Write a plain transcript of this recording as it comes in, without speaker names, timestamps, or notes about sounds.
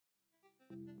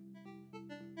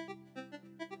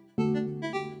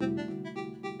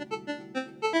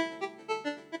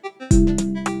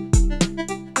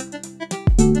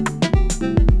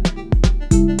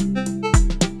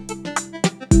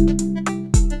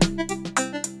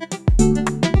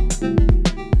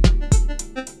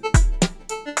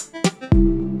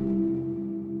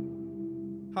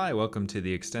welcome to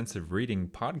the Extensive Reading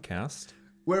Podcast,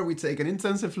 where we take an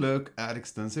intensive look at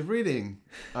extensive reading.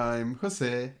 I'm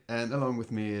Jose, and along with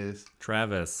me is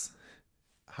Travis.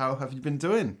 How have you been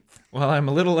doing? Well, I'm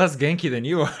a little less genki than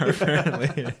you are,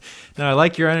 apparently. No, I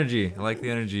like your energy. I like the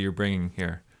energy you're bringing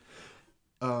here.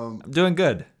 I'm doing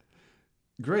good.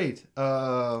 Great.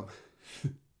 So,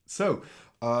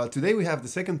 today we have the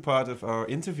second part of our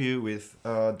interview with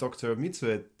Dr.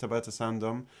 Mitsue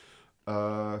Tabata-Sandom,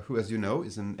 who, as you know,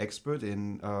 is an expert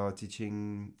in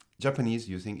teaching Japanese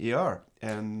using ER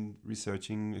and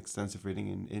researching extensive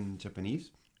reading in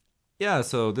Japanese. Yeah,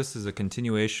 so this is a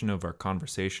continuation of our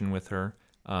conversation with her.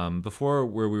 Before,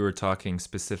 where we were talking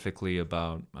specifically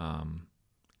about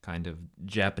kind of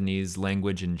Japanese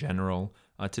language in general,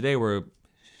 today we're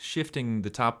shifting the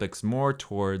topics more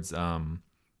towards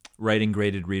writing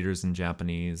graded readers in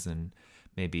Japanese and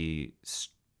maybe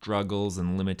struggles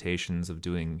and limitations of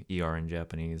doing ER in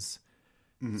Japanese.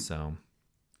 Mm-hmm. So,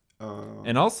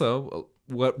 and also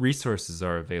what resources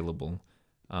are available.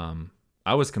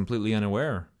 I was completely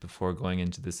unaware before going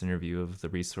into this interview of the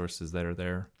resources that are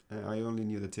there. I only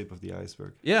knew the tip of the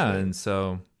iceberg. Yeah, and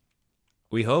so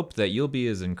we hope that you'll be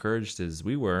as encouraged as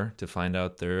we were to find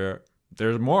out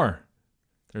there's more.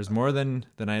 There's more than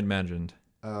I imagined.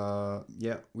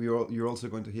 You're also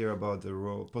going to hear about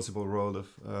the possible role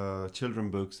of children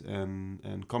books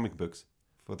and comic books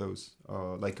for those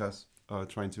like us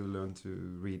trying to learn to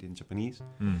read in Japanese.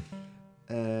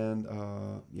 And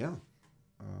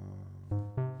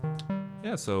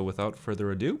so without further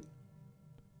ado,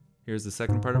 here's the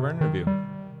second part of our interview.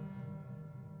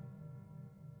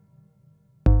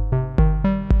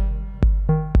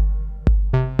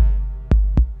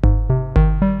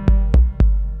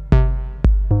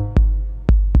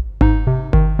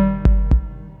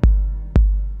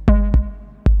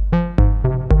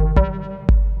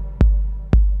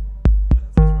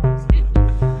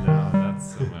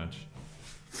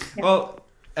 Well,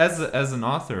 as an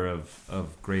author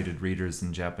of graded readers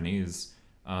in Japanese,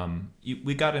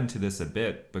 we got into this a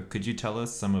bit, but could you tell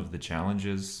us some of the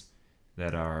challenges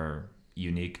that are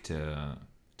unique to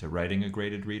writing a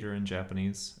graded reader in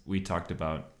Japanese? We talked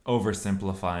about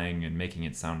oversimplifying and making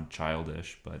it sound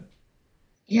childish, but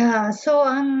so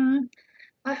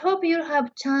I hope you'll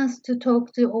have chance to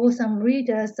talk to awesome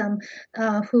readers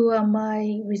who are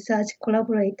my research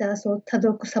collaborators or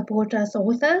Tadok supporters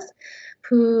authors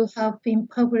who have been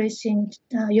publishing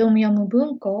Yomu Yomu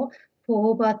Bunko for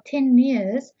over 10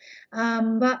 years.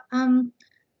 But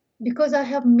because I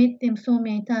have met them so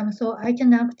many times, so I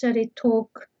can actually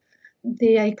talk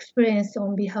their experience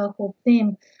on behalf of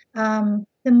them.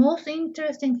 The most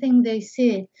interesting thing they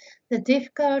said, the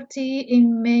difficulty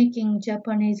in making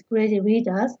Japanese graded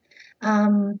readers.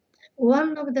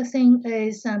 One of the things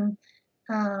is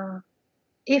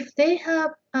if they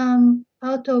have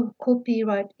out of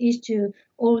copyright issue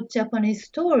all Japanese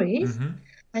stories,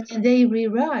 and they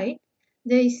rewrite,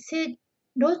 they said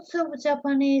lots of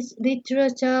Japanese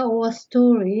literature or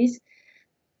stories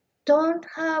don't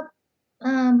have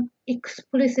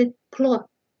explicit plot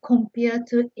compared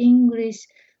to English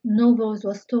novels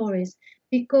or stories,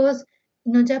 because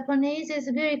Japanese is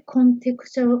a very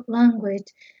contextual language.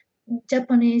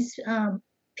 Japanese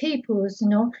people's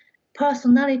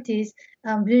personalities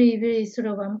are very, very sort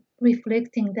of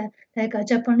reflecting that, like a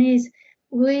Japanese,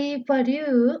 we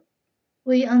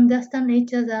understand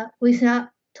each other without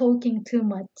talking too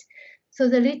much. So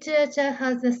the literature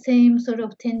has the same sort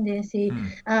of tendency.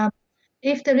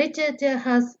 If the literature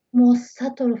has more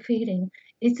subtle feeling,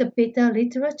 it's a better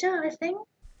literature, I think.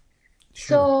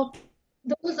 Sure. So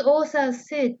those authors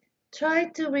said, try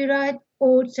to rewrite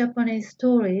old Japanese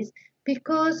stories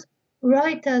because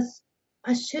writers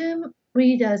assume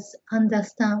readers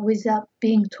understand without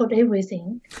being taught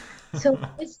everything. So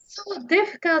it's so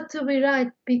difficult to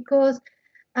rewrite because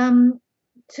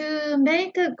to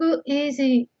make a good,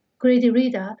 easy, graded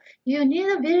reader, you need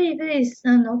a very, very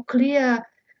clear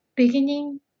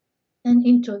beginning and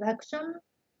introduction,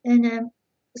 and then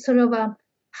sort of a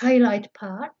highlight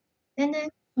part, and then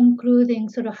concluding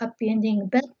sort of happy ending,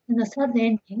 but and a sad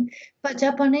ending. But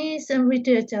Japanese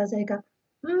literature is like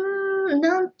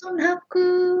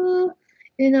nantonaku,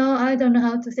 I don't know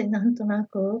how to say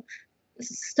nantonaku.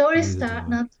 Story start,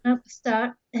 nantonaku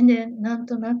start, and then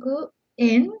nantonaku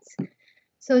ends.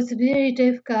 So it's very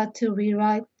difficult to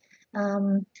rewrite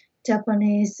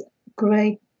Japanese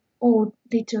great old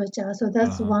literature. So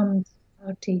that's one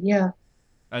party, yeah.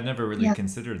 I never really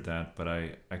considered that, but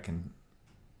I can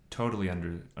totally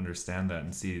understand that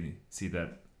and see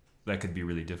that could be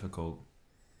really difficult.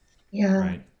 Yeah.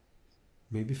 Right.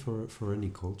 Maybe for any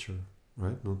culture,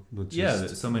 right? Not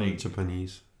just so many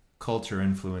Japanese culture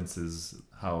influences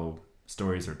how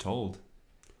stories are told,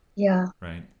 Yeah.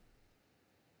 right?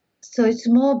 So it's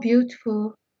more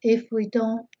beautiful if we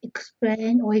don't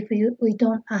explain or if we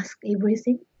don't ask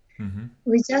everything. Mm-hmm.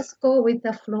 We just go with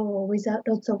the flow without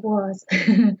lots of words,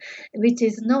 which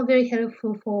is not very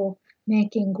helpful for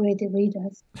making great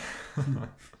readers.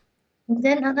 And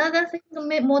then another thing,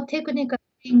 more technical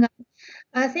thing,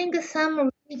 I think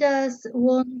some readers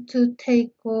want to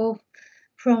take off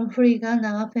from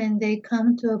Furigana when they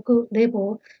come to a good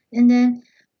level, and then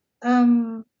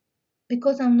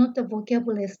because I'm not a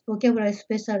vocabulary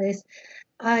specialist,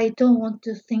 I don't want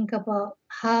to think about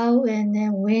how and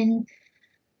then when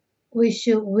we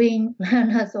should win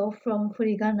runners off from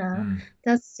Furigana.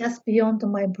 That's just beyond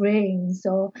my brain.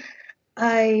 So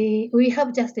we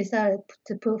have just decided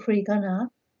to put Furigana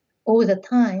all the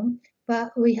time,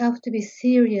 but we have to be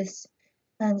serious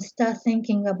and start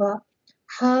thinking about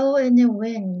how and then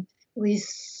when we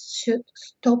should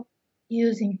stop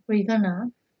using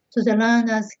Furigana so the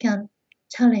learners can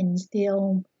challenge their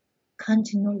own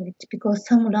kanji knowledge, because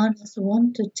some learners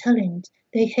want to challenge.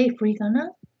 They hate Furigana.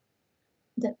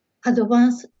 The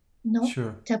advanced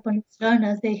Sure. Japanese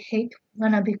learners, they hate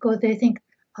Furigana because they think,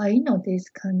 I know this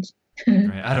kanji.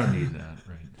 Right. I don't need that.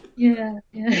 Right. Yeah.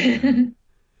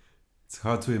 It's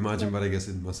hard to imagine, but I guess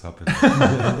it must happen.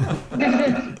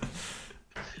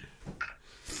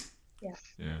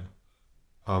 Yeah.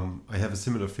 I have a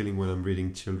similar feeling when I'm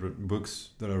reading books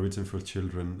that are written for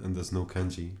children and there's no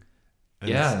kanji. And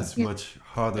it's much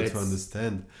harder to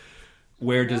understand.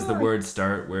 Where does the word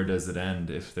start? Where does it end?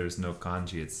 If there's no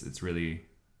kanji, it's really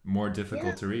more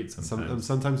difficult to read sometimes.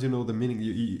 Sometimes you know the meaning.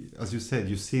 You, as you said,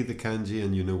 you see the kanji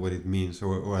and you know what it means,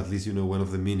 or at least you know one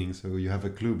of the meanings, so you have a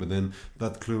clue. But then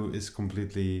that clue is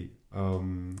completely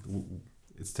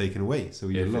it's taken away. So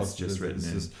you're lost. It's just written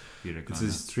in hiragana. It's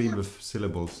a stream of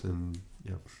syllables, and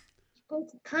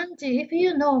Because kanji, if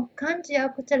you know, kanji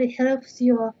actually helps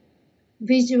your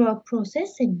visual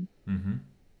processing. Mm-hmm.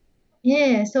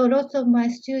 Yeah, so lots of my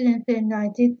students, and I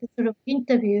did sort of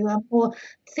interview or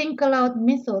think aloud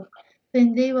method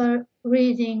when they were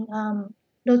reading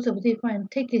lots of different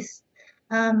texts.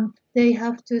 They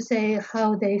have to say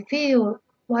how they feel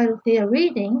while they are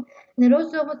reading, and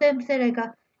lots of them say like,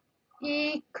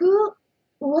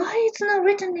 why it's not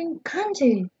written in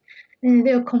kanji? And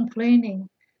they're complaining.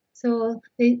 So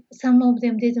some of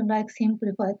them didn't like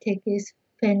simplified text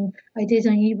when I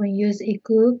didn't even use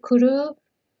iku, kuru,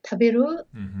 taberu.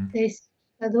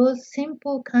 Those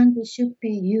simple kanji should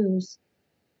be used.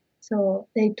 So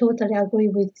they totally agree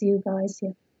with you guys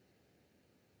here.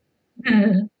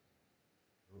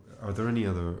 Are there any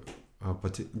other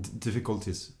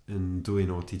difficulties in doing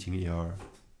or teaching ER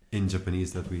in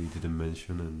Japanese that we didn't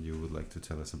mention and you would like to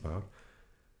tell us about?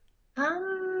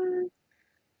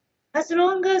 As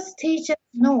long as teachers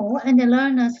know and the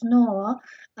learners know,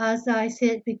 as I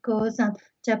said, because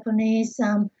Japanese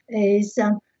is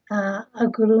a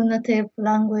agglutinative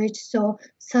language, so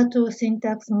subtle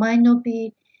syntax might not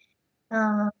be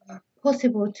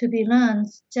possible to be learned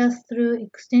just through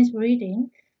extensive reading.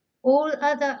 All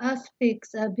other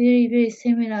aspects are very, very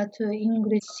similar to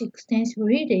English extensive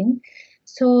reading.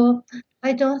 So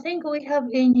I don't think we have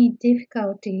any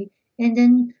difficulty. And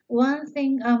then one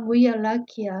thing we are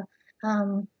luckier.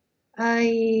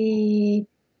 I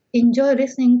enjoy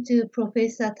listening to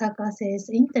Professor Takase's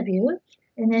interview,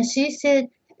 and then she said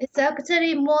it's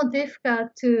actually more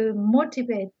difficult to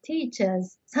motivate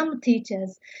some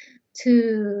teachers,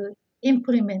 to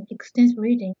implement extensive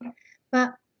reading.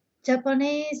 But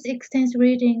Japanese extensive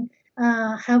reading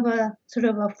have a sort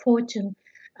of a fortune.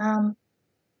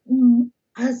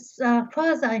 As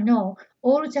far as I know,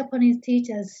 all Japanese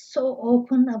teachers so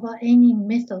open about any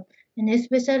method, and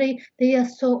especially they are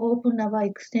so open about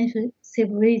extensive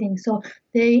reading. So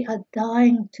they are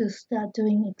dying to start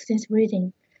doing extensive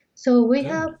reading. So we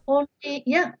have only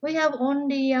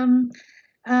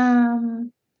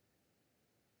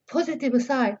positive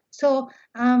side. So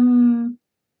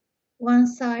one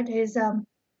side is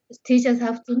teachers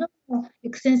have to know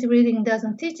extensive reading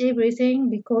doesn't teach everything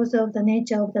because of the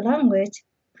nature of the language,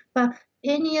 but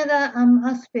any other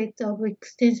aspect of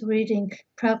extensive reading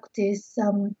practice,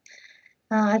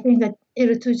 I think that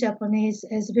L2 Japanese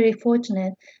is very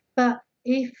fortunate. But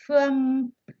if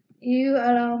you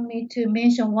allow me to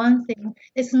mention one thing,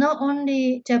 it's not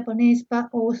only Japanese but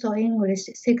also English,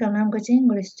 second language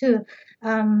English too.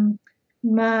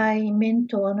 My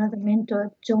mentor, another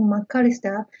mentor, John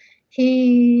McAllister,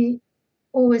 he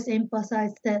always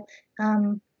emphasized that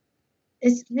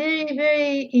it's very,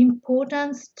 very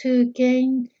important to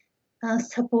gain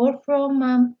support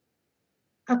from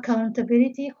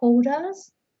accountability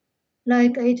holders.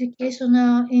 like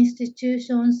educational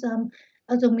institutions,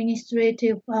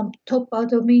 administrative, top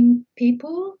admin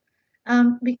people,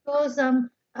 because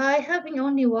I have been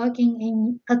only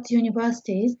working at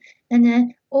universities, and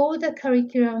then all the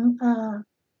curriculum,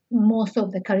 most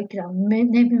of the curriculum,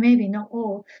 maybe not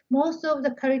all, most of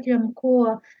the curriculum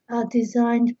core are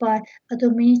designed by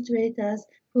administrators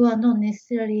who are not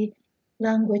necessarily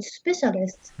language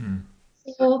specialists.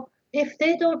 So if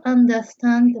they don't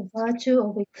understand the virtue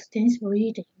of extensive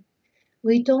reading,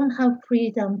 we don't have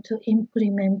freedom to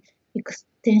implement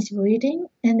extensive reading.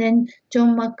 And then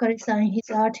John McCarthy in his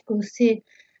article said,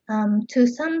 to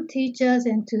some teachers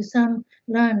and to some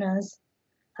learners,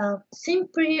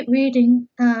 simply reading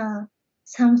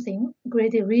something,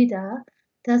 graded reader,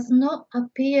 does not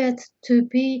appear to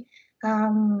be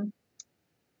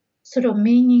sort of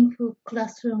meaningful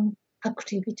classroom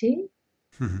activity.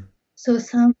 So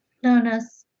some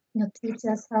learners,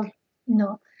 teachers have,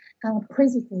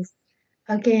 prejudice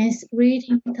against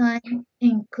reading time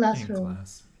in classroom. In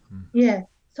class. Yeah.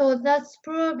 So that's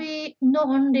probably not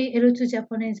only L2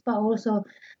 Japanese, but also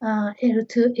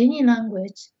L2 any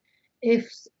language. If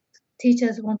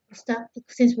teachers want to start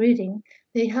extensive reading,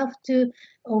 they have to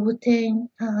obtain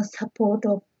support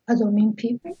of admin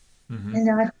people.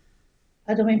 And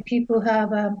admin people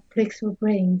have flexible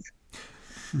brains.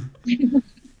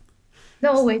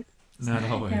 Not always. Not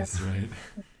always, right?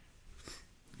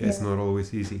 It's not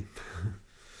always easy.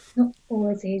 Not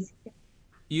always easy.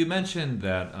 You mentioned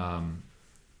that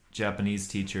Japanese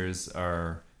teachers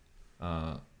are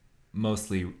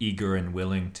mostly eager and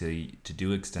willing to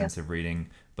do extensive reading,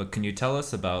 but can you tell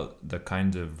us about the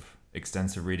kind of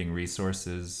extensive reading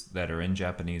resources that are in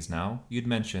Japanese now? You'd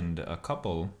mentioned a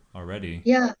couple already.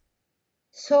 Yeah.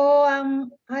 So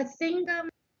I think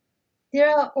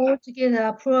there are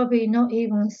altogether probably not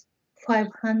even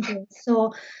 500.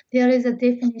 So there is a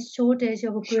definite shortage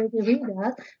of graded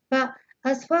readers. But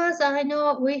as far as I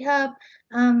know, we have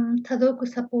Tadoku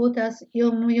supporters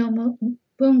Yomu Yomu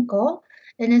Bunko,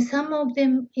 and some of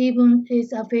them even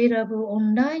is available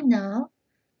online now.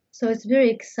 So it's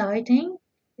very exciting.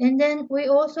 And then we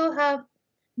also have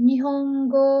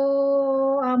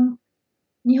Nihongo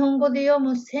日本語で読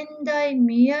む仙台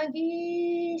宮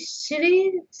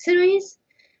城 series,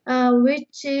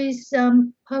 which is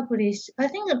published, I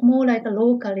think more like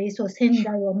locally, so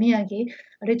Sendai or Miyagi,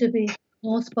 a little bit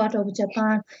north part of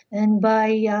Japan, and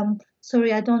by,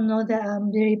 sorry, I don't know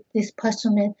this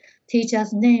passionate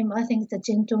teacher's name. I think it's a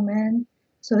gentleman.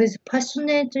 So he's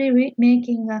passionately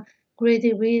making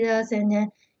graded readers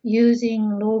and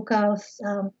using local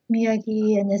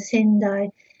Miyagi and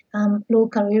Sendai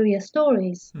local area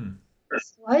stories.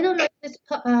 So I don't know if it's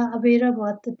available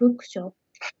at the bookshop.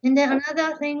 And then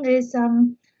another thing is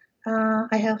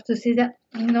I have to see that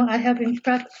I have been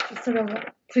sort of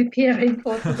preparing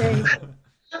for today.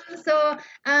 So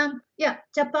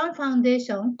Japan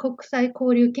Foundation 国際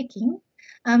交流基金.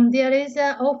 There is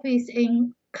an office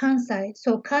in Kansai.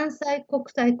 So Kansai 国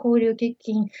際交流基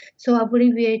金, so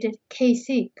abbreviated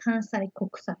KC, Kansai 国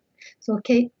際. So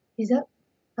K is that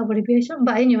abbreviation,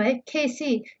 but anyway,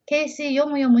 KC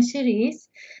Yomu Yomu series,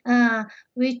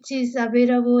 which is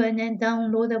available and then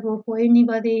downloadable for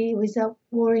anybody without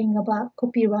worrying about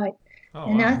copyright.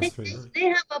 And wow, I think they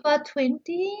have about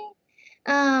 20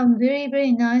 very,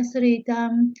 very nicely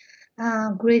done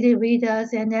graded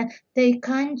readers, and they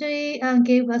kindly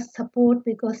gave us support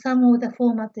because some of the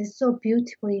format is so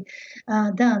beautifully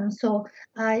done. So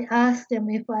I asked them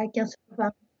if I can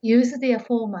use their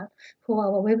format for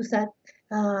our website,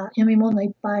 Yomimono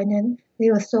Ippai, and then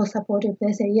they were so supportive.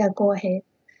 They said, yeah, go ahead.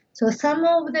 So some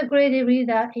of the graded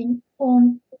reader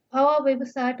on our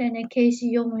website and the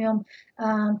KC Yomuyom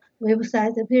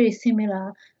website are very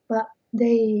similar, but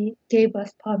they gave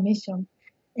us permission.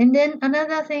 And then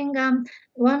another thing,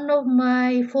 one of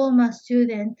my former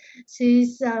students,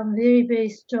 she's very, very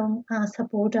strong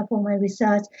supporter for my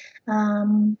research,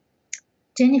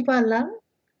 Jennifer Lam.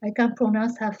 I can't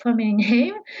pronounce her family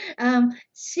name.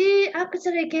 She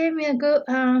actually gave me a good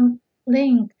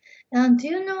link. Do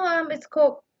you know it's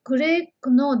called Greg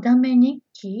no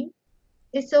Dameniki?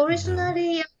 It's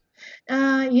originally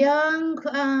young,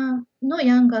 not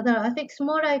young adult. I think it's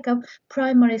more like a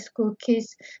primary school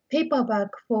kids paperback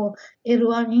for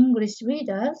L1 English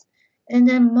readers. And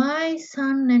then my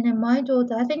son and then my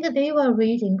daughter, I think they were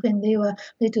reading when they were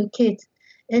little kids.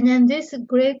 And then this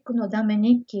Greg no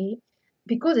Dameniki,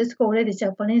 because it's already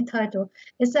Japanese title,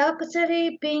 it's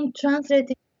actually being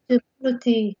translated to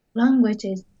multi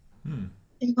languages. And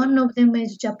one of them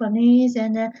is Japanese,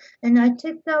 and I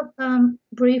checked out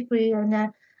briefly,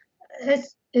 and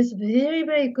it's very,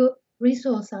 very good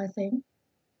resource, I think.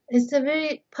 It's a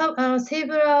very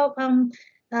several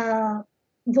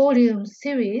volume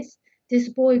series. This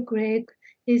boy Greg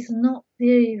is not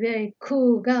very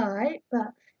cool guy,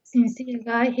 but sincere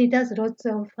guy. He does lots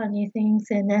of funny things,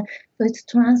 and so it's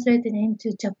translated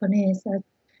into Japanese that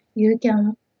you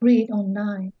can read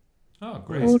online. Oh,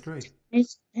 Great, great.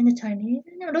 great. And Chinese,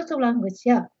 and lots of language,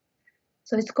 yeah.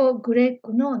 So it's called Greg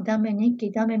no Dame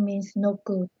Nikki. Dame means not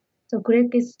good. So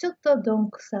Greg is ちょっとどん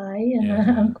くさい. And,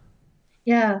 Yeah.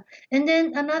 yeah. And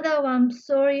then another one,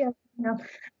 sorry,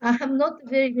 I'm not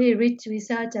very rich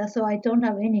researcher, so I don't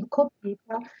have any copy,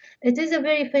 but it is a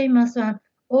very famous one,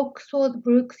 Oxford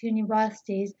Brookes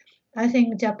Universities. I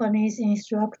think Japanese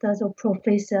instructors or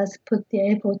professors put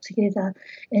their effort together,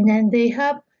 and then they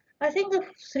have, I think,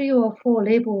 3 or 4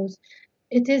 labels.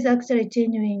 It is actually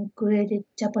genuine graded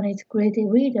Japanese graded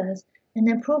readers, and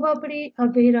then probably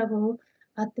available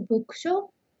at the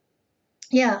bookshop.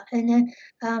 Yeah, and then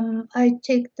I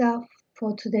checked out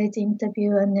for today's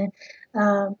interview, and then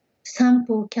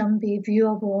sample can be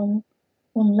viewable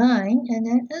online, and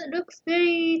then it looks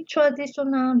very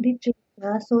traditional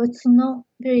literature, so it's not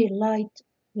very light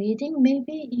reading.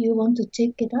 Maybe you want to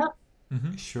check it out.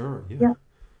 Sure, yeah. Yeah.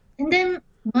 And then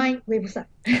my website.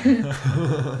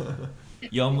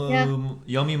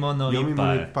 読み物いっ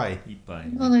ぱい。いっぱ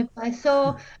い。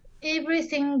 So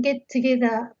everything get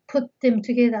together, put them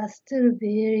together, still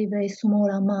very small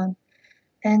amount.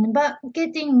 But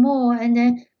getting more, and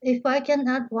then if I can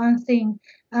add one thing,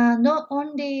 not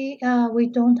only we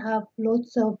don't have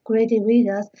lots of graded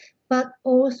readers, but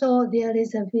also there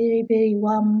is a very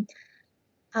one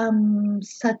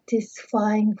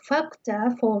satisfying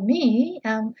factor for me.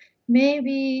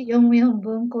 Maybe Yongmyeon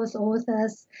Bunko's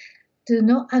authors do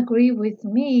not agree with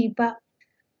me, but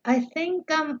I think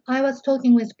I was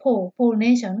talking with Paul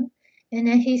Nation, and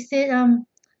then he said,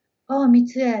 "Oh,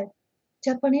 Mitsue,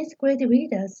 Japanese grade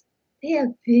readers, they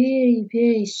are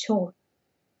very short."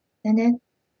 And then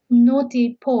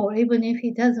naughty Paul, even if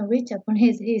he doesn't read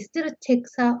Japanese, he still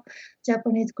checks out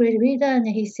Japanese grade reader, and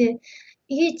he said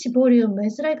each volume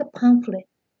is like a pamphlet.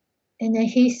 And then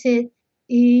he said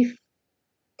if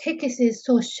text is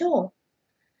so short,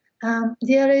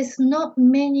 there is not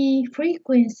many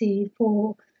frequency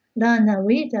for learner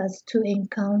readers to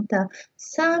encounter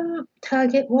some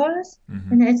target words,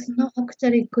 and it's not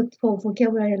actually good for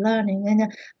vocabulary learning,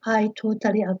 and I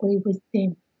totally agree with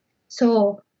him.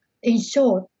 So in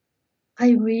short,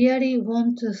 I really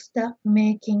want to start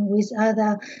making with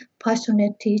other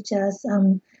passionate teachers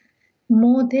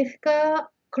more difficult,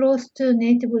 close to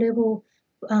native level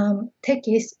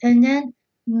text, and then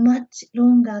much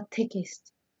longer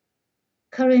text.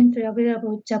 Currently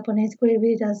available Japanese grade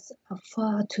readers are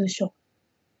far too short.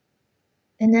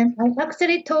 And then I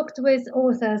actually talked with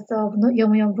authors of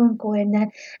Yomyon Bunko, and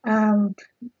then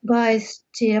Vice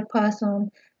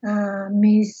Chairperson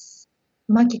Ms.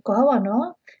 Makiko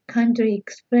Awano kindly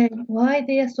explained why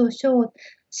they are so short.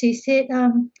 She said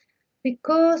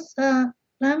because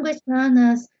language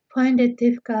learners find it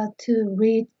difficult to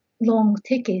read long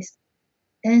text.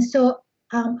 And so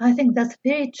I think that's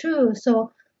very true.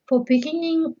 So for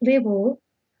beginning level,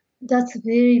 that's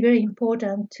very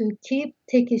important to keep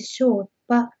text short.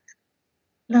 But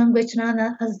language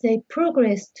learner, as they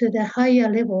progress to the higher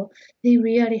level, they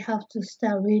really have to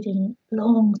start reading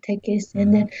long text,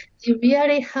 and then they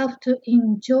really have to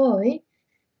enjoy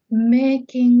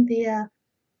making their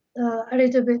a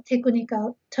little bit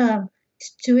technical term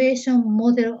situation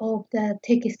model of the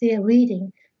text they are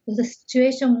reading. So the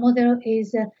situation model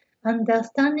is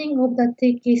understanding of the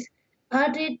text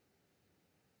added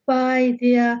by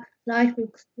their life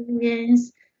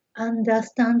experience,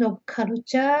 understand of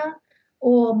culture,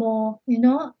 or more,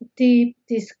 deep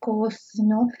discourse,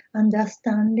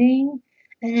 understanding.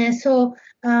 And so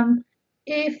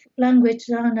if language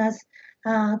learners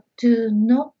do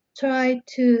not try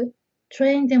to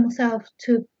train themselves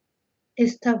to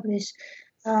establish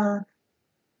a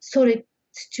solid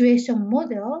situation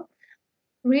model,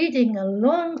 reading a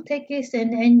long text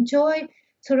and enjoy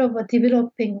sort of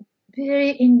developing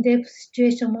very in-depth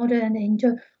situation model and enjoy,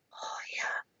 oh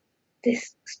yeah,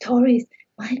 this stories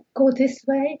might go this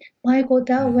way, might go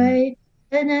that way.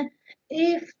 And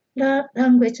if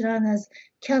language learners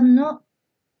cannot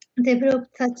develop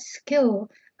such skill,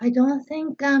 I don't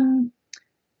think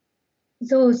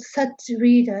those such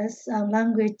readers,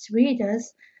 language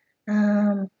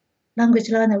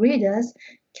learner readers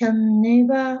can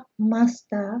never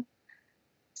master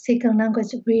second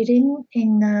language reading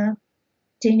in a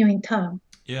genuine term.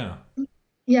 Yeah.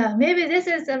 Yeah, maybe this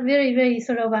is a very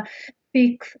sort of a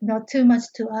big, not too much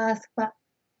to ask, but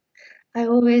I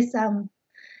always have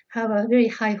a very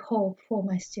high hope for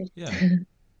my students. Yeah.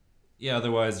 Yeah,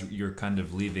 otherwise you're kind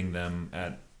of leaving them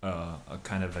at a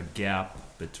kind of a gap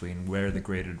between where the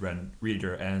graded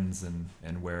reader ends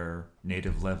and where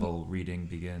native level reading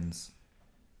begins.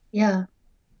 Yeah.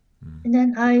 And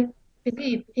then I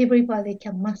believe everybody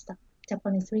can master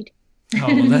Japanese reading. Oh,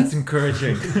 well, that's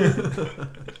encouraging.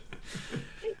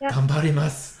 Yeah. 頑張りま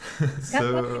す。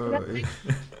 So,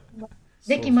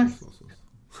 できます。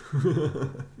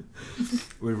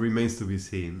 well, it remains to be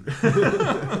seen.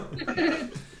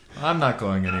 I'm not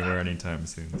going anywhere anytime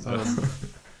soon. So.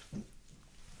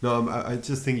 No, I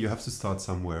just think you have to start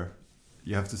somewhere.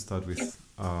 You have to start with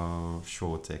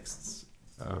short texts.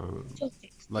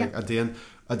 Like at the end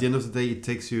of the day, it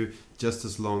takes you just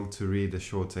as long to read a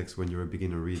short text when you're a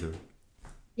beginner reader.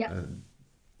 Yeah.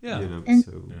 Yeah. You know, And-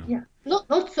 so Yeah.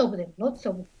 Lots of them.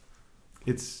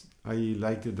 I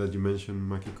liked it that you mentioned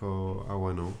Makiko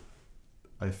Awano.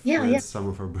 I've Yeah, read yeah. some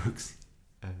of her books.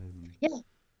 And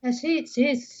She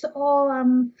is so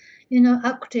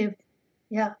active.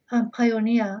 Yeah,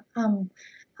 pioneer.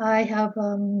 I have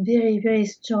very, very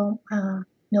strong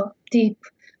deep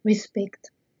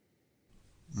respect.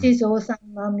 She's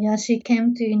awesome. Yeah, she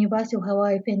came to University of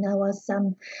Hawaii when I was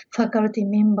faculty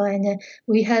member, and then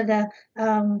we had a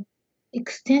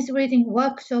extensive reading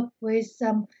workshop with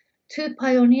two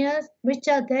pioneers,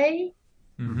 Richard Day,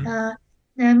 Mhm.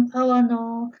 and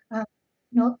Awano,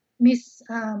 not Miss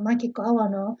Makiko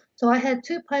Awano. So I had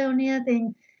two pioneers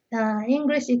in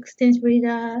English extensive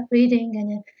reading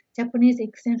and Japanese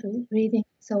extensive reading.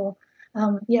 So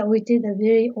yeah, we did a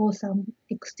very awesome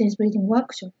extensive reading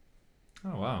workshop.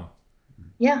 Oh, wow.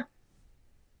 Yeah.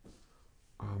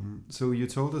 so you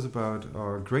told us about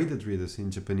graded readers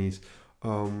in Japanese.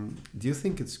 Do you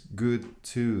think it's good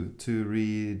to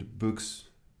read books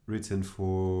written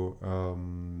for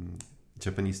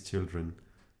Japanese children?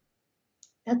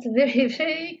 That's a very,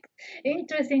 very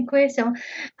interesting question.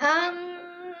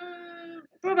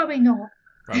 Probably not.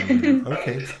 Probably not.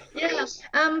 Okay. Yeah.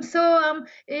 So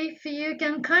if you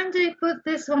can kindly put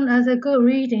this one as a good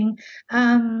reading,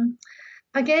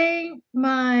 again,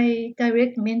 my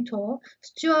direct mentor,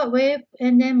 Stuart Webb,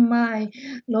 and then my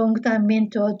longtime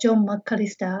mentor, John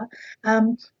McAllister.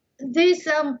 These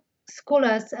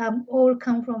scholars all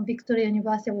come from Victoria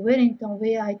University of Wellington,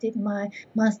 where I did my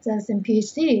master's and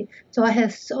PhD. So I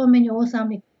have so many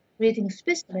awesome reading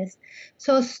specialists.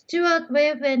 So Stuart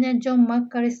Webb and then John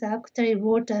McAllister actually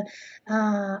wrote an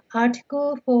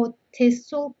article for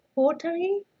TESOL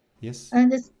Quarterly. Yes.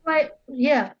 And it's quite,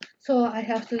 yeah. So I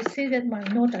have to see that my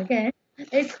note again.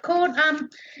 It's called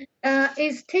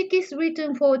is text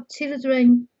written for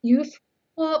children, youth,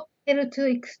 or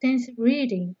L2 extensive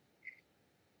reading.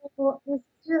 So if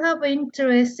you have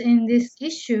interest in this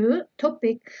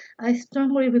topic, I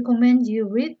strongly recommend you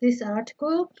read this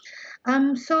article.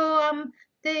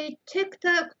 They checked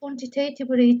out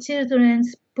quantitatively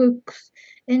children's books,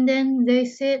 and then they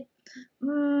said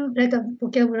like a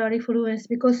vocabulary fluency,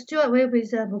 because Stuart Webb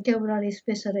is a vocabulary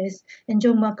specialist and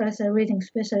John Marcus is a reading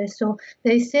specialist. So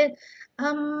they said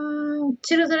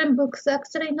children books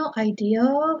actually no idea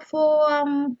for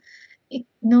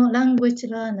language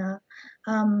learner.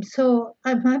 So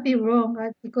I might be wrong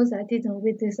because I didn't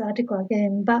read this article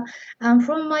again. But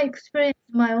from my experience,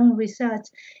 my own research,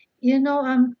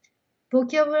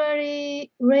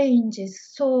 vocabulary range is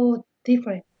so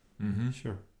different. Mm-hmm.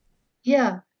 Sure.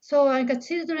 Yeah. So like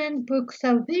children's books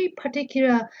have very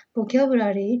particular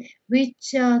vocabulary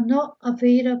which are not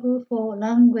available for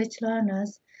language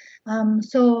learners.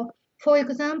 So for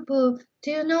example,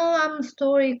 do you know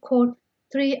story called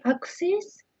Three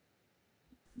Axes?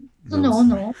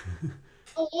 No.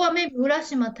 Or maybe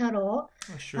Urashima Taro.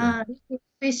 Oh, sure.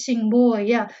 Fishing boy.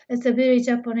 Yeah, it's a very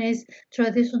Japanese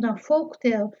traditional folk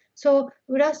tale. So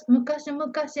昔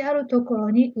々あるところ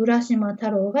に浦島太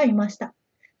郎がいました。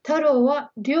太郎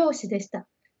は漁師でした。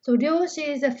So 漁師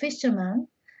is a fisherman,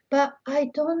 but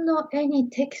I don't know any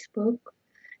textbook,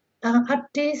 at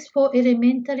least for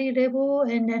elementary level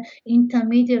and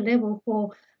intermediate level for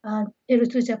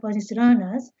L2 Japanese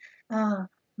learners,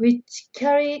 which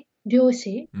carry 漁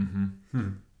師.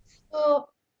 Mm-hmm. So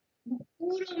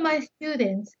all of my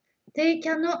students, they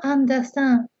cannot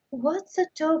understand what's the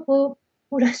job of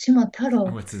Urashima Taro.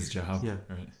 What's his job? Yeah.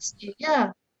 Right.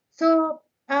 Yeah. So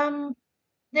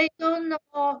they don't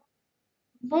know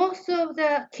most of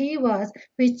the keywords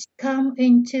which come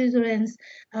in children's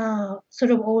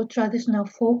sort of old traditional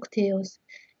folk tales.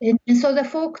 And so the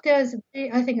folk tales,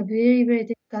 I think, very, very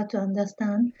difficult to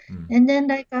understand. And then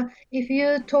if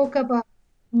you talk about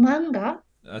manga.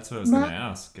 That's what I was going to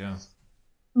ask, yeah.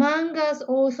 mangas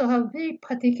also have very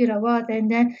particular word. And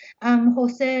then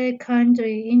Jose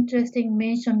kindly interesting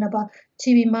mention about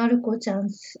Chibi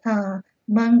Maruko-chan's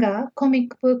manga,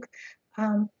 comic book.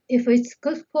 If it's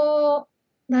good for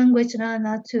language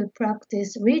learner to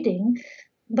practice reading,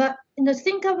 but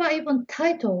think about even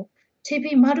title,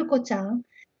 Chibi Maruko-chan.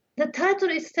 The title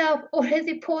itself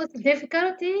already poses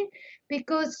difficulty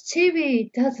because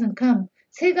Chibi doesn't come.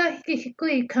 Sega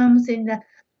Hikui comes in the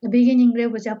beginning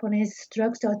level Japanese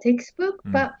structure textbook,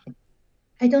 but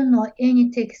I don't know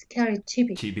any text carry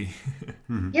Chibi. Chibi.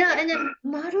 Yeah, and then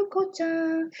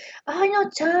Maruko-chan, I know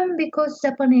Chan because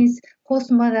Japanese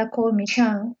host mother called me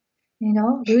Chan,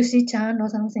 Lucy-chan or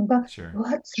something, but Sure.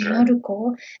 what's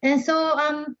Maruko? And so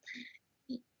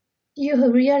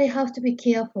you really have to be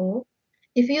careful.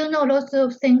 If you know lots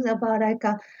of things about like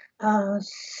a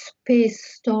space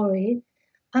story,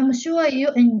 I'm sure you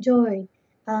enjoy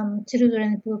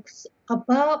children's books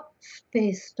about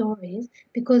space stories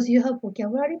because you have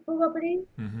vocabulary probably,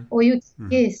 or you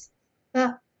yes.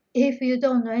 But if you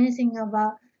don't know anything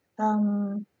about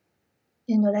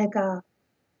like a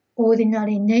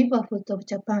ordinary neighborhood of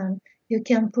Japan, you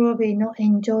can probably not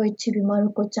enjoy Chibi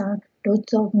Maruko-chan.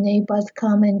 Lots of neighbors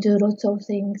come and do lots of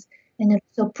things, and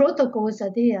so protocols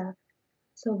are there.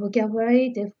 So vocabulary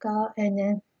difficult, and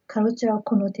then cultural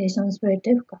connotations very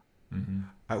difficult.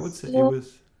 I would say it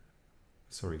was.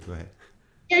 Sorry, go ahead.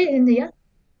 Yeah.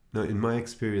 No, in my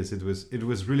experience, it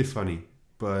was really funny,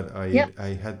 but I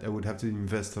would have to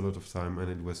invest a lot of time,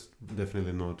 and it was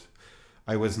definitely not.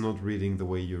 I was not reading the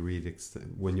way you read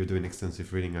when you're doing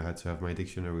extensive reading. I had to have my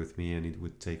dictionary with me, and it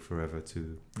would take forever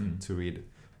to read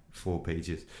 4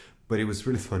 pages. But it was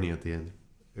really funny at the end.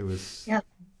 It was. Yeah.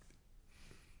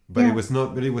 But it was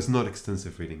not. But it was not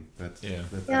extensive reading. That's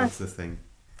the thing.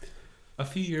 A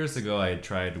few years ago, I had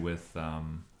tried with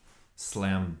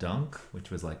Slam Dunk, which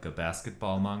was like a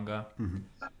basketball manga.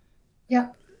 Yeah.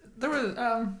 There was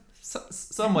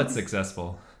somewhat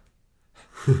successful.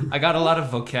 I got a lot of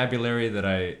vocabulary that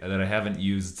I haven't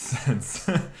used since,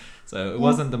 so it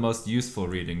wasn't the most useful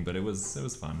reading, but it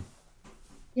was fun.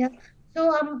 Yeah.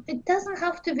 So it doesn't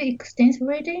have to be extensive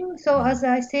reading. So as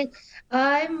I said,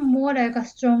 I'm more like a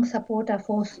strong supporter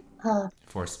for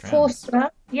Four Strands.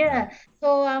 Yeah.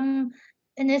 So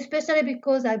and especially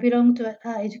because I belong to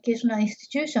an educational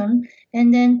institution,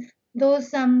 and then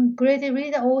those great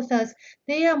reader authors,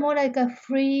 they are more like a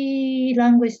free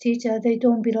language teacher. They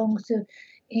don't belong to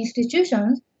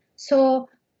institutions. So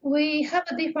we have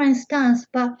a different stance,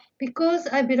 but because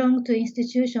I belong to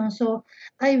institutions, so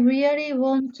I really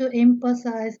want to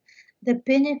emphasize the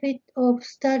benefit of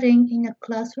studying in a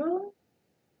classroom.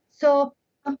 So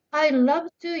I love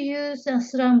to use a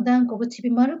slam dunk of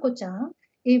Chibi Maruko-chan,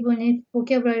 even if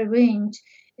vocabulary range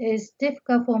is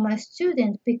difficult for my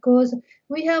students because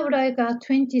we have like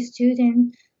 20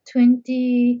 students,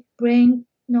 20 brain,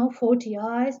 40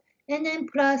 eyes, and then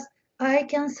plus I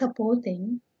can support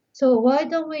them. So why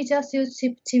don't we just use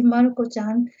Chibi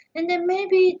Maruko-chan and then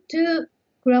maybe do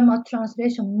grammar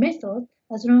translation method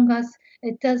as long as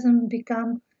it doesn't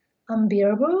become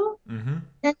unbearable.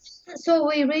 And so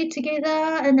we read together,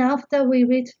 and after we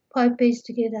read 5 pages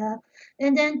together,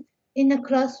 and then in the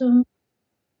classroom,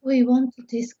 we want to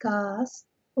discuss,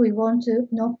 we want to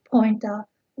point out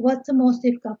what's the most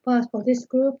difficult part for this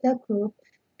group, that group,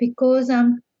 because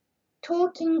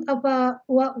talking about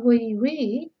what we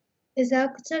read is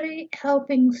actually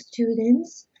helping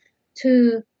students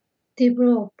to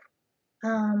develop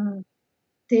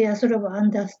their sort of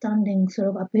understanding sort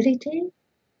of ability.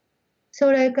 So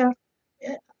like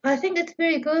I think it's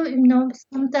very good,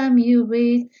 sometimes you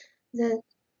read the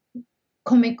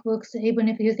comic books, even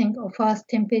if you think, first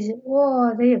 10 pages, they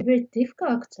are very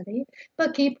difficult actually,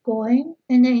 but keep going,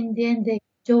 and then in the end they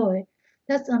enjoy.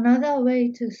 That's another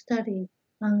way to study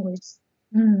language.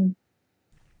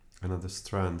 Another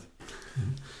strand.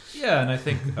 Yeah, and I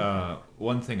think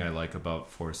one thing I like about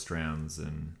Four Strands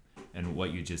and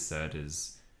what you just said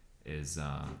is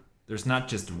there's not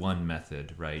just one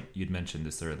method, right? You'd mentioned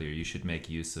this earlier. You should make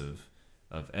use of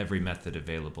every method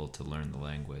available to learn the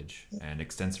language. And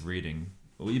extensive reading,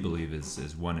 we believe,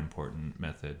 is one important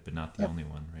method, but not the only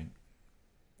one, right?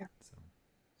 Yeah.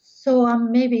 So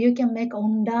maybe you can make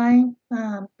online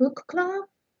book club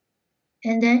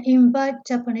and then invite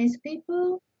Japanese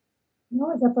people,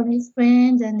 Japanese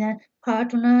friends and then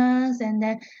partners, and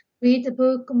then read the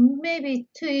book. Maybe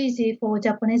too easy for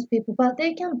Japanese people, but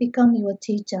they can become your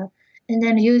teacher. And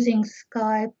then using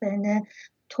Skype and then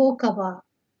talk about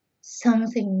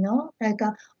something, like,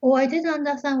 I didn't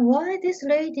understand why this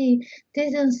lady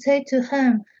didn't say to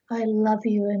him, I love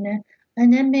you.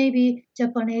 And then maybe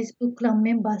Japanese book club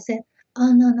member said,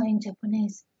 Oh, no, in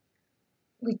Japanese,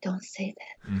 we don't say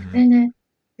that. Mhm. And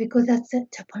because that's a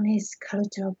Japanese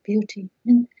cultural beauty.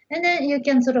 And then you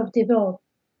can sort of develop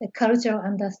a cultural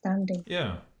understanding.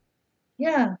 Yeah.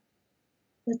 Yeah,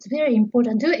 that's very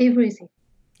important. Do everything.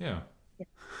 Yeah.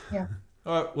 Yeah.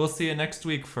 All right, we'll see you next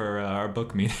week for our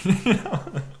book meeting.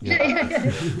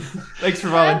 Yeah. Thanks for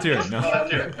volunteering. No.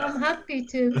 I'm happy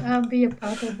to be a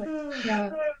part of it.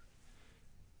 Yeah.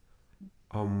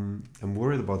 I'm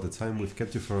worried about the time. We've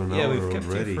kept you for an Yeah, hour we've kept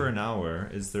already. you for an hour.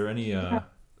 Is there any?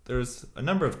 There's a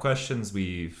number of questions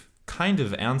we've kind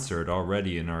of answered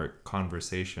already in our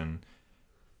conversation.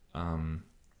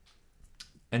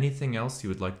 Anything else you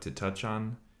would like to touch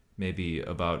on? Maybe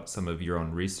about some of your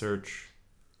own research,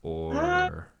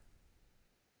 or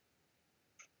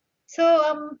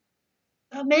So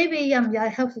maybe I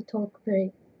have to talk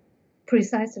very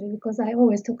precisely because I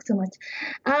always talk too much.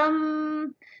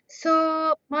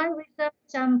 So my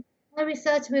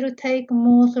research will take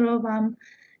more sort of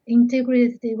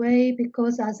integrated way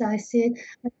because, as I said,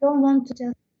 I don't want to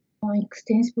just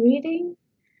extensive reading,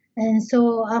 and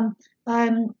so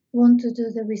I want to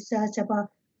do the research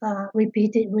about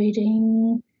repeated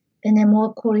reading and then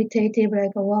more qualitative,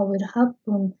 like what would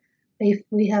happen if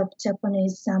we have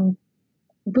Japanese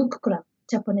book club,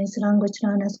 Japanese language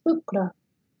learners book club,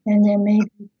 and then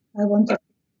maybe I want to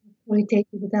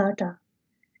qualitative data,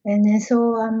 and then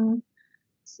so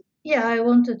yeah, I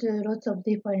want to do lots of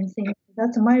different things.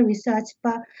 That's my research,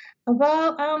 but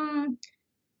about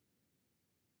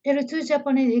L2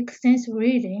 Japanese extensive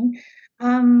reading.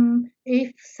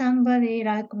 If somebody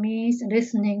like me is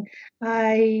listening,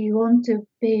 I want to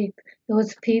beg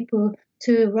those people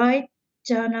to write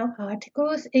journal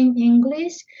articles in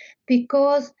English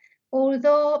because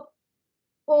although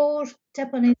all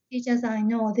Japanese teachers I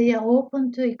know, they are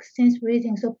open to extensive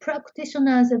reading. So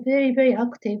practitioners are very, very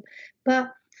active.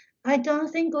 But I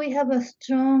don't think we have a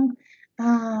strong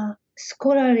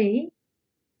scholarly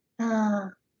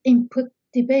input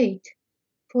debate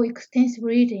for extensive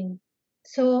reading.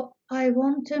 So I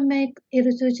want to make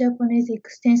L2 Japanese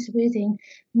extensive reading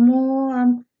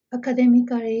more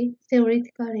academically,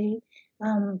 theoretically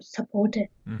supported.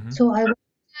 So I want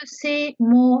to see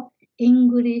more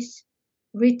English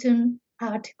written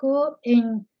article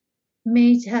in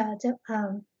major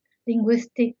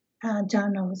linguistic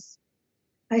journals.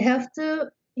 I have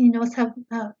to,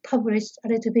 publish a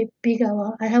little bit bigger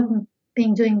one. I haven't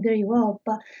been doing very well,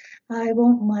 but I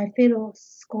want my fellow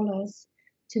scholars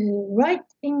to write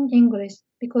in English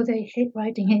because I hate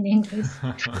writing in English.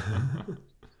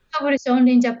 Publish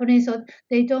only in Japanese, so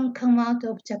they don't come out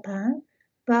of Japan.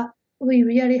 But we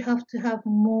really have to have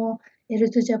more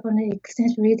L2 Japanese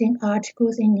extensive reading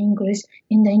articles in English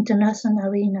in the international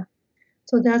arena.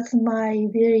 So that's my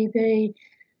very, very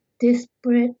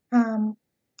desperate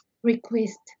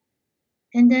request.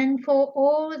 And then for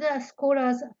all the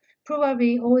scholars,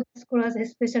 probably all the scholars,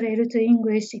 especially L2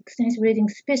 English extensive reading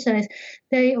specialists,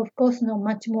 they of course know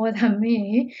much more than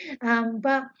me.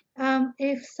 But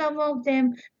if some of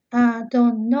them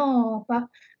don't know, but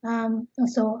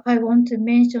so I want to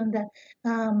mention that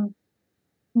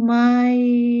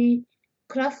my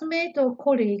classmate or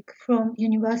colleague from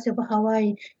University of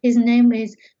Hawaii, his name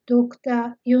is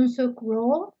Dr. Yoon-suk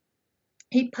Roh.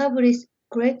 He published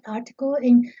great article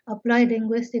in Applied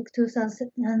Linguistics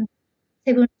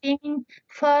 2017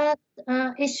 first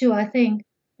issue, I think.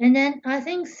 And then I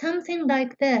think something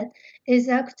like that is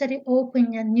actually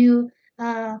opening a new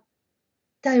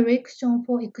direction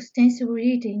for extensive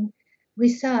reading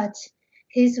research.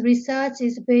 His research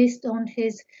is based on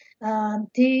his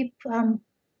deep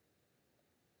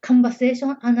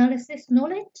conversation analysis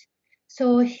knowledge.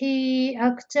 So he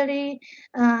actually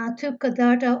took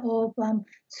data of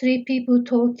 3 people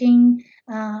talking,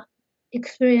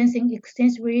 experiencing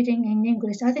extensive reading in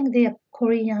English. I think they are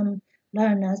Korean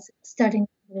learners studying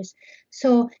English.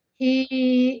 So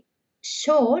he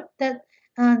showed that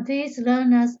these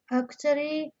learners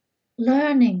actually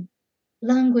learning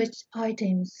language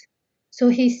items. So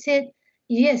he said,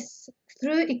 yes,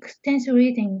 through extensive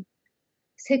reading,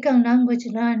 second language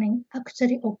learning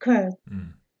actually occurred.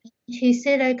 He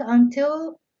said, like,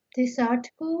 until this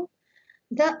article,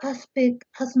 that aspect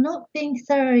has not been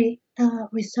thoroughly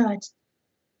researched.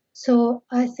 So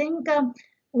I think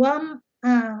one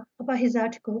about his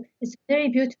article is very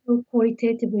beautiful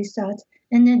qualitative research.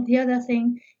 And then the other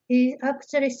thing, he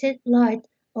actually shed light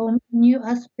on new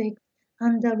aspects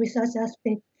and the research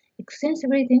aspect. Extensive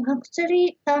reading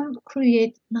actually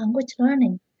create language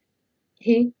learning.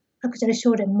 He actually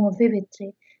showed it more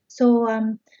vividly. So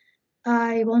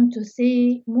I want to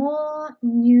see more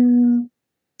new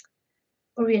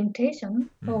orientation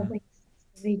of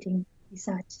reading.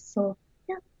 research. So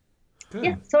Good.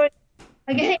 yeah, sorry.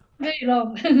 Again, very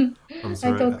long. I'm I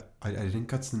sorry, thought, I didn't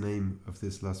catch the name of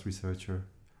this last researcher.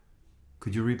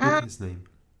 Could you repeat his name?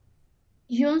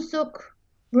 Yoon-suk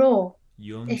Roh.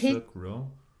 Yoon He, Suk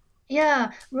Ro.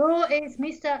 yeah, Roh is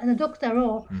Dr.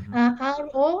 Roh.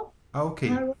 R-O, Okay.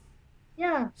 R-O,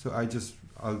 yeah. So I'll just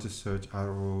search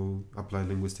RO Applied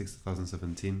Linguistics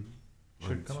 2017.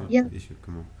 Should come up. Yeah. It should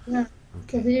come up. Yeah.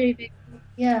 It's a Okay. very big,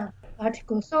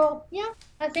 article. So yeah,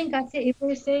 I think I see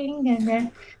everything, and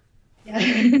then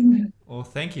yeah. Well,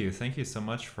 thank you so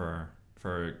much for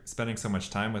spending so much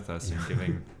time with us and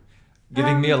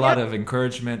giving me a lot of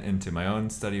encouragement into my own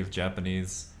study of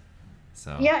Japanese.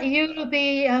 So Yeah, you will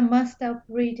be a master of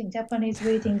reading, Japanese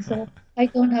reading, so I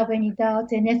don't have any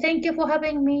doubt. And thank you for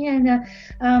having me. And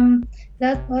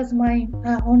that was my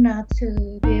honor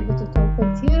to be able to talk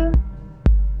with you.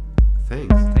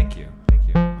 Thanks. thank you.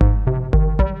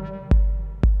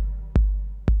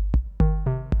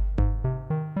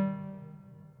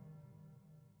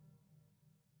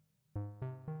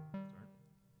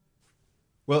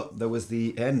 Well, that was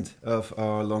the end of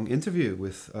our long interview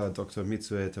with Dr.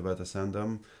 Mitsue Tabata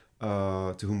Sandam,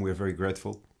 to whom we're very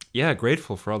grateful. Yeah,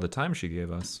 grateful for all the time she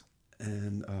gave us.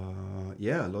 And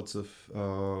lots of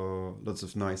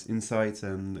nice insights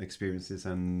and experiences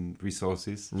and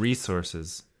resources.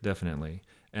 Resources, definitely.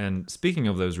 And speaking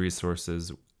of those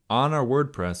resources, on our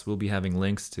WordPress, we'll be having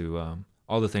links to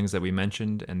all the things that we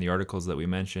mentioned and the articles that we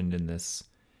mentioned in this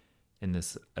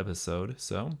episode.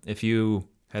 So if you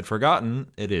had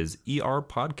forgotten, it is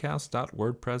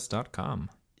erpodcast.wordpress.com.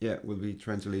 Yeah, we'll be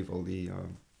trying to leave all the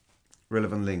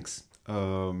relevant links,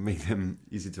 make them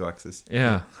easy to access.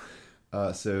 Yeah.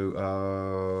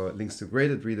 So links to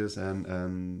graded readers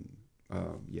and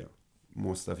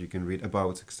more stuff you can read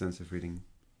about extensive reading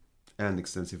and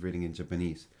extensive reading in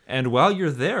Japanese. And while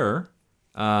you're there,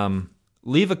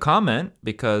 leave a comment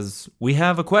because we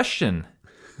have a question.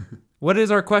 What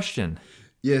is our question?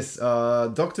 Yes,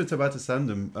 Dr. Tabata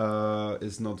Sandam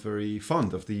is not very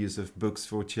fond of the use of books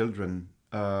for children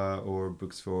or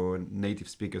books for native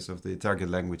speakers of the target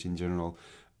language in general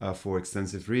for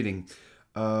extensive reading.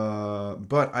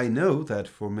 But I know that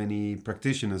for many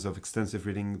practitioners of extensive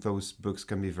reading, those books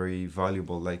can be very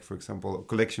valuable. Like, for example,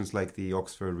 collections like the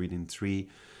Oxford Reading Tree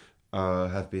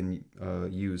have been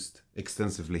used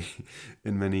extensively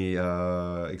in many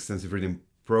extensive reading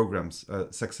programs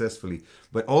successfully.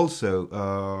 But also,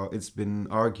 it's been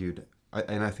argued,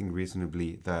 and I think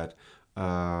reasonably, that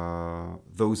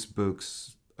those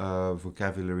books'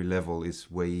 vocabulary level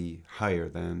is way higher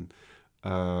than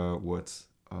what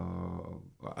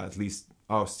at least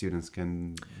our students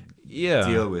can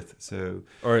deal with. So,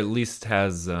 or at least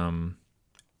has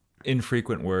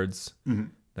infrequent words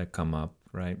that come up,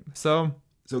 right? So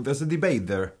there's a debate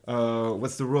there.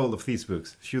 What's the role of these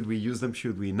books? Should we use them?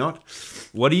 Should we not?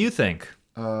 what do you think?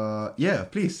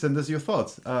 Please send us your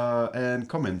thoughts and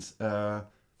comments.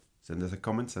 Send us a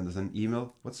comment, send us an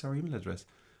email. What's our email address?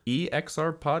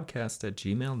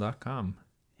 exrpodcast@gmail.com.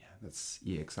 That's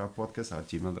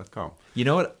exrpodcast@gmail.com. You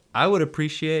know what? I would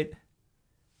appreciate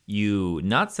you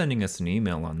not sending us an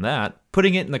email on that,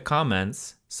 putting it in the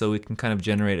comments so we can kind of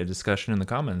generate a discussion in the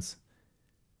comments.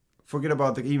 Forget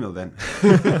about the email then.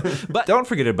 But don't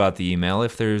forget about the email.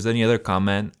 If there's any other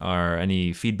comment or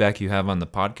any feedback you have on the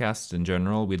podcast in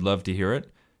general, we'd love to hear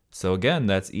it. So again,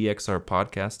 that's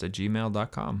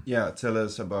exrpodcast@gmail.com. Yeah, tell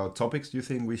us about topics you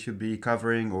think we should be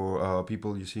covering, or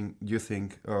people you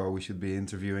think we should be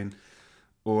interviewing,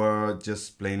 or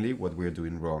just plainly what we're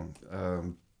doing wrong,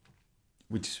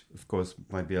 which of course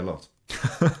might be a lot.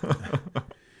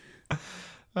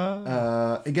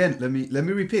 Again, let me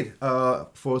repeat.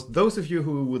 For those of you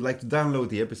who would like to download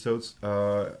the episodes,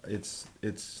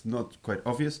 it's not quite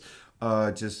obvious.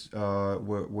 Just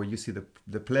where you see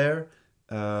the player.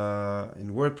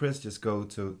 In WordPress, just go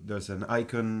to, there's an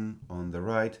icon on the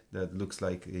right that looks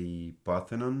like a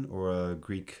Parthenon or a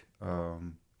Greek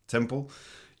temple.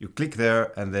 You click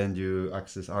there and then you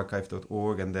access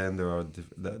archive.org, and then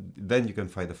then you can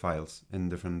find the files in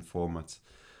different formats.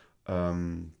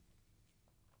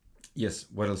 Yes,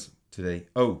 what else today?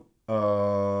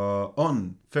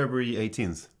 On February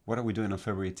 18th. What are we doing on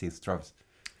February 18th, Travis?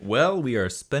 Well, we are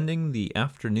spending the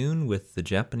afternoon with the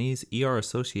Japanese ER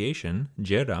Association,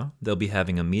 JERA. They'll be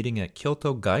having a meeting at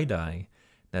Kyoto Gaidai.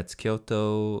 That's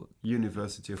Kyoto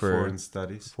University of for Foreign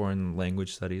Studies. Foreign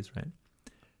Language Studies, right?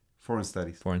 Foreign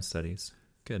Studies. Foreign Studies.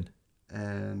 Good.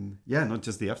 And yeah, not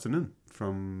just the afternoon,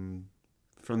 from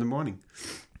the morning.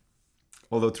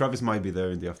 Although Travis might be there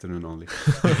in the afternoon only.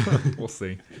 We'll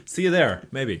see. See you there,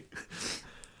 maybe.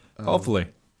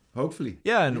 Hopefully. Hopefully.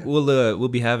 Yeah, and we'll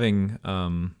be having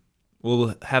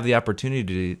we'll have the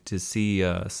opportunity to see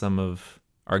some of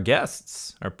our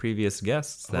guests, our previous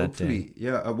guests that day. Hopefully,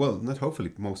 yeah. Well, not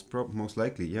hopefully, most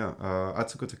likely, yeah.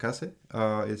 Atsuko Takase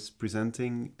is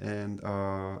presenting, and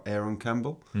Aaron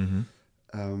Campbell,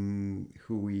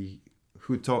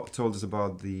 who told us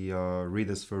about the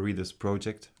Readers for Readers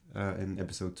project in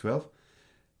episode 12.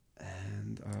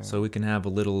 And so we can have a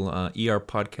little ER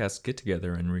podcast get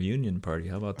together and reunion party.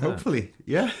 How about that? Hopefully,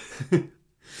 yeah.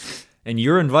 And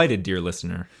you're invited, dear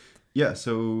listener. Yeah,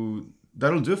 so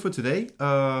that'll do it for today.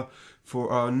 For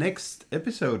our next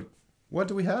episode, what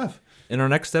do we have? In our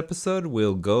next episode,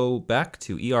 we'll go back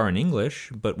to ER in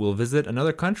English, but we'll visit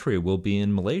another country. We'll be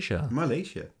in Malaysia.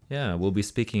 Malaysia. Yeah, we'll be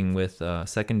speaking with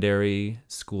secondary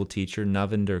school teacher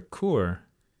Navinder Kaur.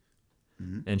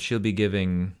 And she'll be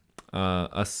giving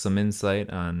us some insight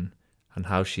on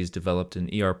how she's developed an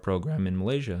ER program in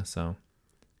Malaysia. So,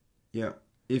 yeah,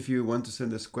 if you want to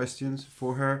send us questions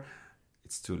for her,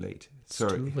 it's too late.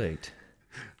 Sorry. It's too late.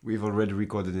 We've already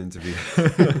recorded an interview.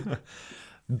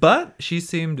 But she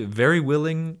seemed very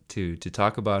willing to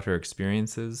talk about her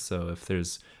experiences. So if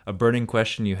there's a burning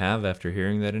question you have after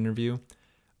hearing that interview,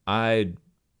 I'd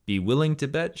be willing to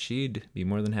bet she'd be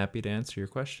more than happy to answer your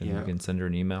question. Yeah. You can send her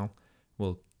an email.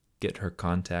 We'll get her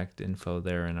contact info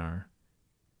there in our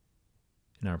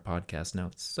podcast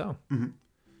notes. So,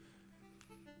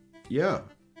 Yeah,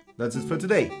 that's it for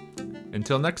today.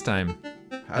 until next time,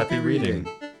 Happy reading.